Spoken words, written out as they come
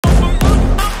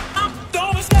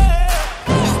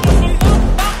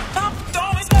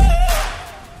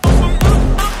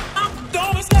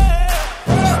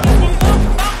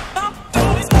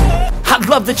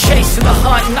love the chase and the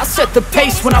hunt, and I set the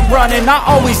pace when I'm running. I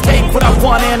always take what I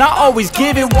want and I always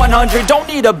give it 100. Don't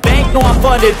need a bank, no I'm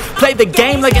funded. Play the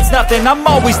game like it's nothing. I'm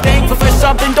always thankful for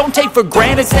something. Don't take for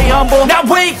granted, stay humble. Now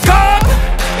wake up!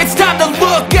 It's time to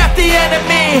look at the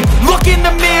enemy. Look in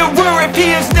the mirror if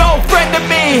he is no friend to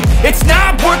me. It's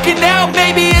not working out,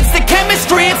 maybe it's the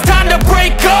chemistry. It's time to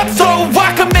break up so I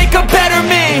can make a better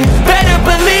me. Better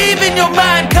believe in your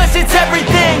mind, cause it's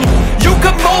everything. You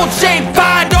can mold, shape,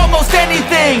 find almost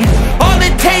anything. All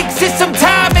it takes is some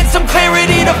time and some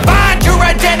clarity to find your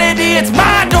identity. It's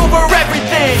mind over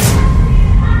everything.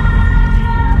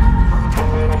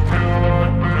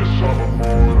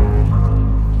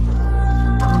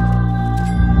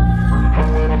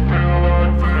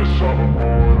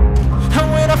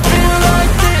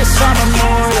 I'm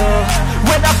immortal.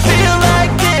 When I feel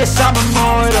like this, I'm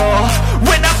immortal.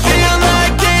 When I feel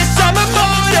like this, I'm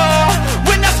immortal.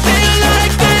 When I feel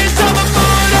like this, I'm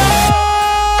immortal.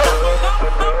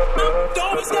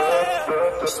 Don't be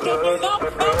scared. Step it up,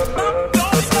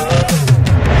 don't be scared.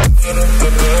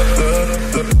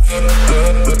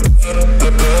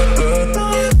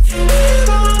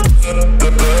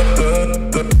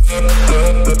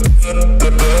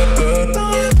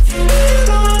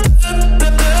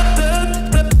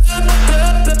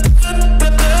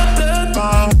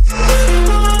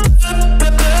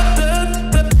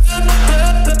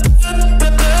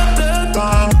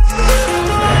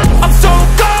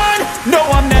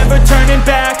 Turning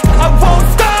back, I won't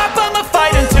stop, I'ma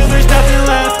fight until there's nothing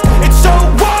left. It's so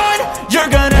on, you're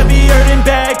gonna be hurting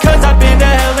bad, cause I've been to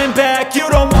hell and back. You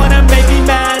don't wanna make me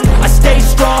mad, I stay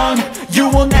strong, you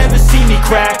will never see me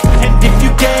crack. And if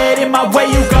you get in my way,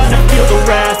 you're gonna feel the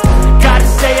wrath. Gotta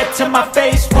say it to my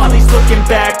face while he's looking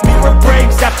back. Mirror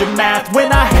breaks after math,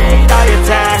 when I hate, I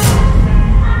attack.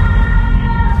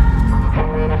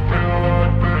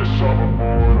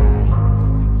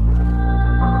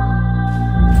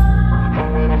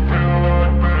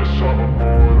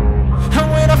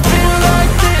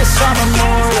 I'm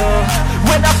immortal.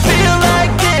 When I feel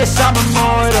like this, I'm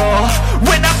immortal.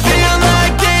 When I feel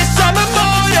like this, I'm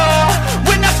immortal.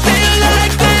 When I feel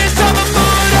like this, I'm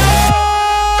immortal.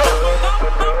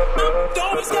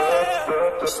 Don't be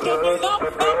scared. Step it up,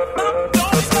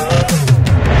 don't be scared.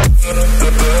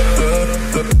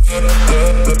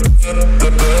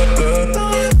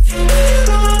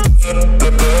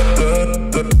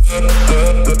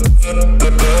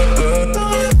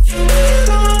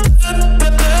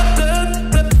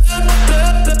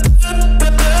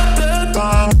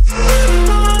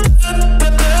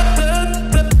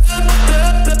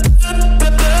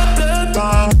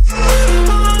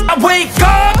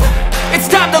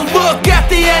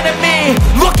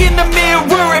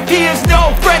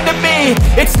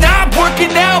 It's not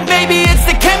working out, maybe it's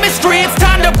the chemistry. It's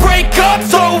time to break up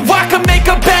so I can make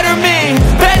a better me.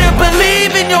 Better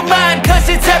believe in your mind, cause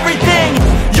it's everything.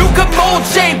 You can mold,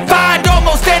 shape, find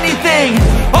almost anything.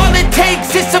 All it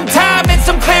takes is some time and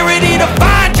some clarity to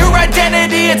find your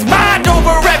identity. It's mind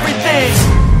over everything.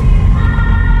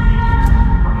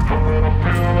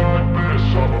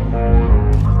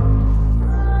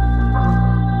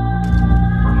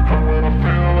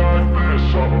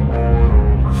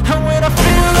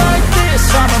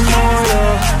 I'm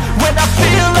immortal. When I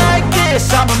feel like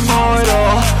this, I'm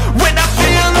immortal. When I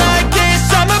feel like this,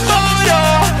 I'm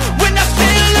immortal. When I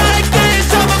feel like this,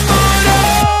 I'm immortal.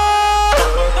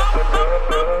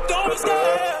 Don't be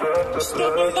scared.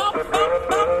 Step it up,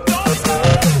 don't be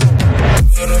scared.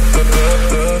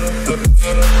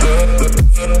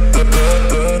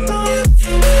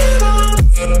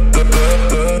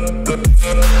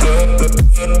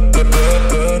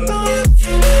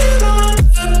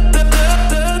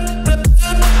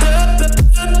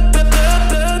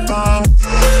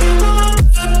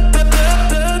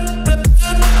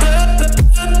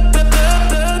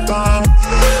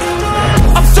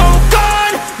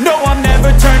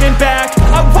 Back.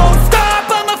 I won't stop,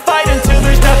 I'ma fight until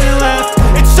there's nothing left.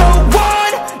 It's so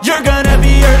on, you're gonna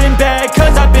be hurting bad,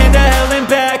 cause I've been to hell and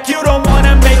back. You don't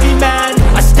wanna make me mad,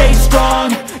 I stay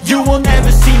strong, you will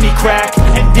never see me crack.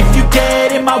 And if you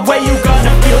get in my way, you're gonna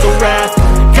feel the wrath.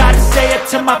 Gotta say it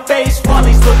to my face while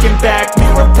he's looking back.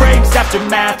 Mirror breaks after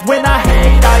math, when I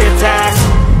hate, I